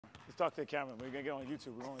talk to the camera. We're gonna get on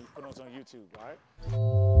YouTube. We're gonna put on YouTube, all right?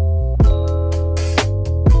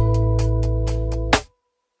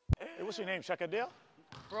 Hey, what's your name? Shakadale?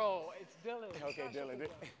 Bro, it's Dylan. Okay, Dylan.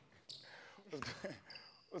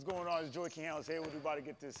 What's going on? It's Joy King House here. We're about to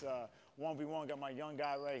get this 1v1. Got my young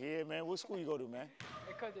guy right here, man. What school you go to, man?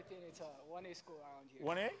 Because it's a 1A school around here.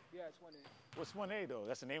 1A? Yeah, it's 1A. What's 1A, though?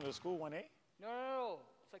 That's the name of the school, 1A? No.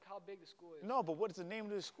 It's like how big the school is. No, but what is the name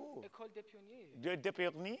of the school? École des Pionniers. Des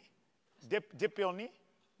Pionniers? Des Pionniers?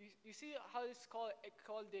 You see how it's called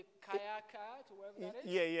École des Kayaks or whatever that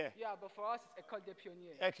is? Yeah, yeah. Yeah, but for us, it's École des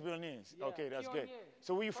Pionniers. Ex-Pionniers. Yeah, Okay, that's Pionniers. good.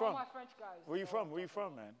 So where you from? My French guys. Where you from? Where you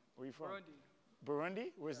from, man? Where you from? Burundi.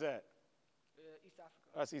 Burundi? Where's that? East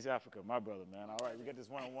Africa. That's East Africa, my brother, man. All right, we get this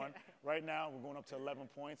one-on-one. Right now, we're going up to 11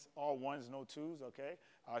 points. All ones, no twos, okay?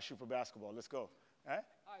 I'll shoot for basketball. Let's go. All right?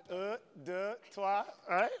 Un, deux, trois.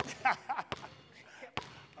 All right? All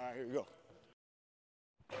right, here we go.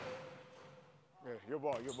 Yeah, your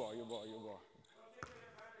ball.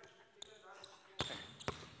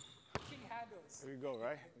 King handles. Here we go,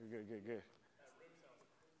 right? Good.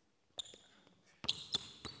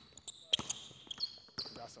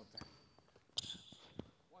 Got something.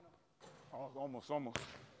 Oh, almost.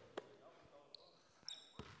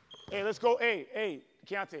 Hey, let's go. Hey,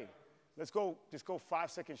 Keontae. Let's go. Just go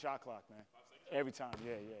 5-second shot clock, man. Every time.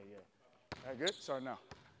 Yeah. All right, good? Start now.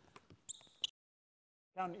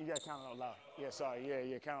 You got to count it out loud. Yeah, sorry.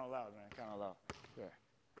 Yeah, count it out loud, man. Count it out loud. Yeah.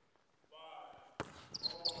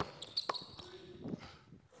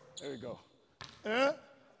 There we go.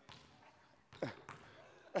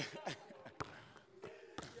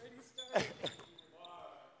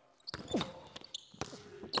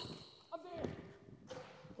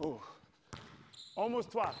 Oh,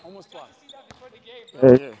 almost twice. I see that before the game,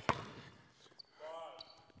 bro. Yeah.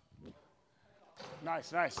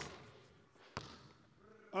 Nice.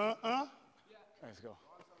 Yeah. Let's go.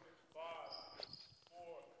 5,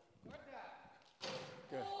 4.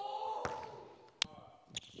 Good.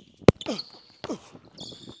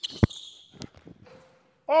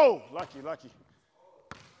 Oh, lucky.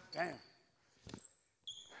 Damn.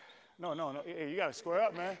 No. Hey, you gotta square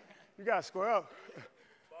up, man. You gotta square up.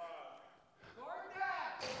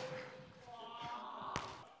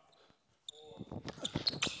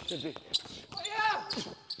 Good D. Oh, yeah!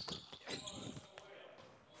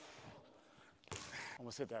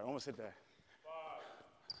 Almost hit that. 5,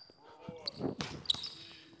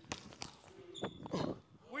 4.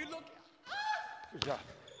 We look. Good job.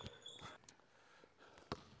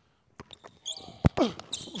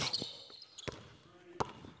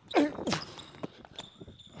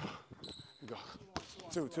 Go.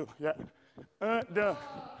 2. Yeah. Done.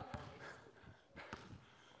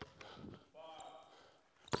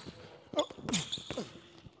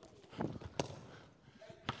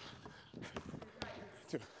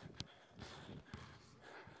 2.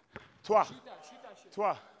 3. Shoot that. 3.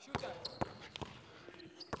 Shoot that.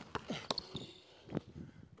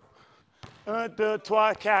 1, 2, 3,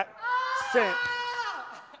 4, 5.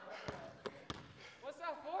 What's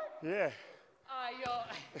that for? Yeah. Yo.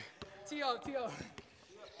 T.O.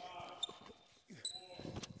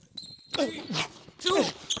 3, 2.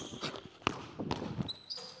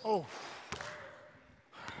 Oh.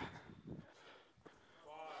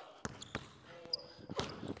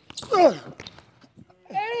 5, 4.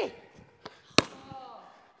 Hey!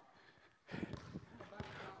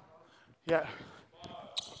 Yeah.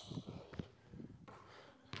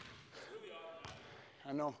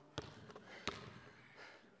 I know.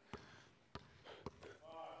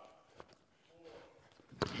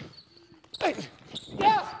 5, 4. Hey!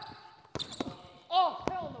 Yeah! Oh,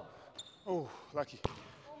 hell no. Oh, lucky.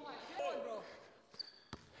 Oh my God, bro.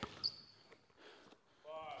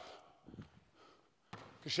 5.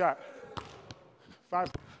 Good shot.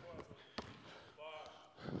 5.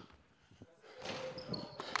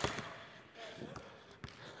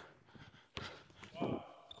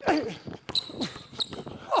 Hey!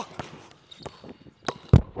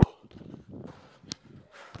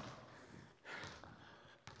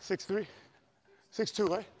 6-3. 6-2,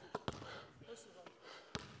 right?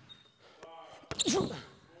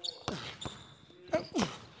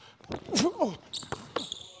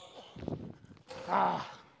 Ah.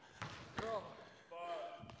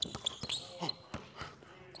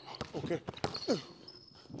 Okay. That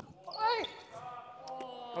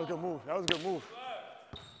was a good move. That was a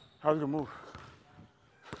good move.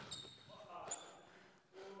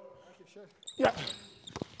 Yeah.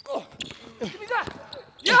 Oh. Give me that.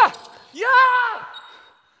 Yeah.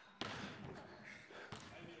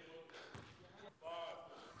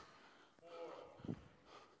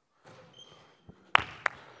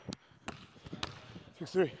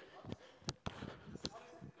 6-3.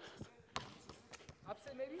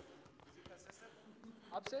 Upset maybe?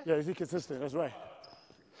 Upset? Yeah, is he consistent? That's right.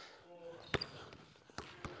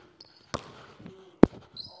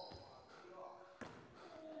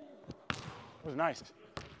 That was nice.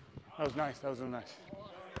 That was nice. That was really nice.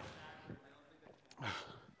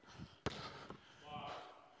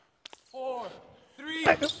 4, 3,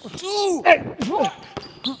 Hey. 2. Hey.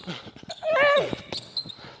 Hey!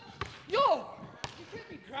 Yo! You can't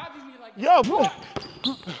be grabbing me like Yo, that. bro.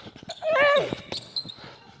 Hey!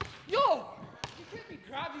 Yo! You can't be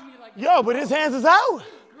grabbing me like that. Yo, but his hands is out.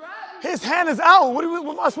 His hand is out. What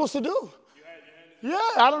am I supposed to do? Yeah,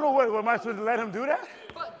 I don't know. What am I supposed to let him do that?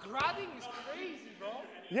 But grabbing is crazy, bro.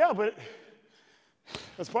 Yeah, but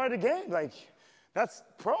that's part of the game. Like, that's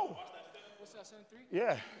pro. What's that, 7-3?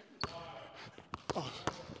 Yeah. Oh.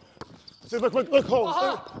 See, look, Holmes.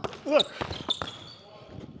 Look.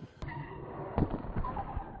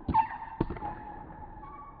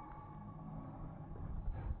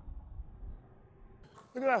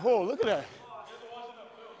 Look at that hole. Look at that.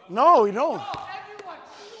 No, you don't.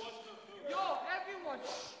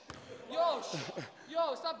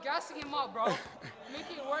 Yo, stop gassing him up, bro.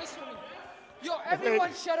 Making it worse for me. Yo,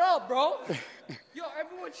 everyone shut up, bro. Yo,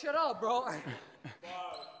 everyone shut up, bro.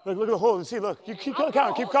 Look at the hole. You see, look. You keep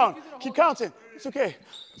counting. Keep counting. It's okay.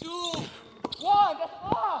 2, 1. That's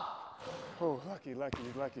off. Oh, lucky.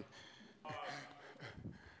 He's lucky.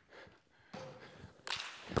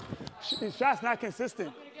 His shot's not consistent.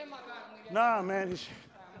 I'm gonna get my back. Nah, man. His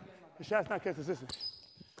shot's not consistent.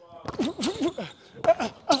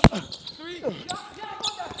 3.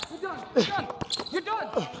 You're done.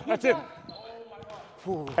 That's it.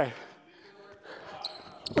 Hey.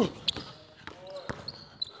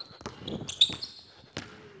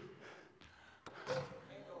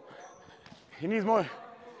 He needs more.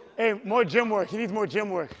 Hey, more gym work. He needs more gym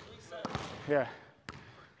work. Yeah.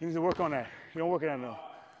 He needs to work on that. He don't work on that enough.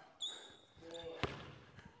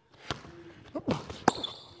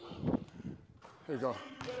 There you go.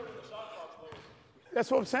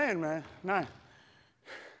 That's what I'm saying, man. 9.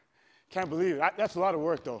 Can't believe it. That's a lot of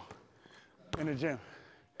work, though, in the gym.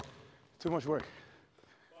 Too much work.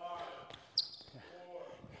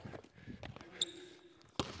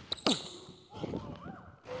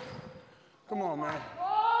 Come on, man.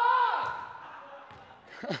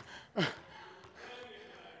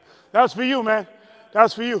 That was for you, man. That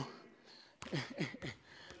was for you.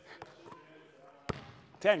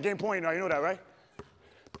 10, game point now. You know that, right?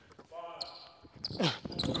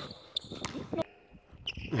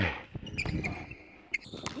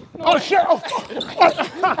 Oh, shit. Oh, what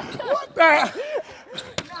the?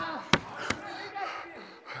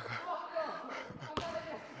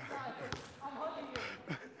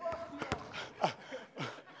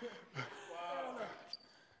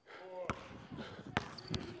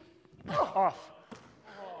 Off.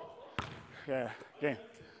 Yeah, game.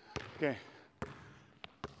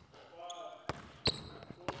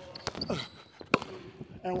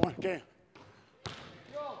 And 1, game.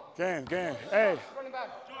 Game. Hey.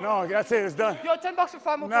 No, that's it. It's done. Yo, $10 for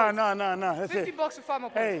 5 more points. No. That's it. $50 for 5 more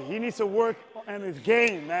points. Hey, he needs to work on his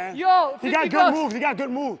game, man. Yo, he got good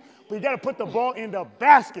moves. But you got to put the ball in the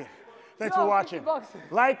basket. Thanks for watching.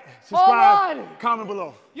 $50. Like, subscribe, comment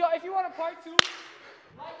below. Yo, if you want a part 2,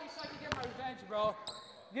 like me so I can get my revenge, bro.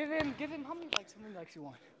 Give him how many likes you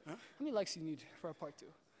want? Huh? How many likes you need for a part 2?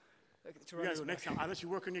 You gotta go next time. I'll let you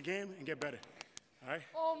work on your game and get better. All right?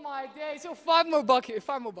 Oh my days. So 5 more buckets.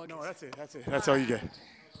 No, that's it. That's all you get.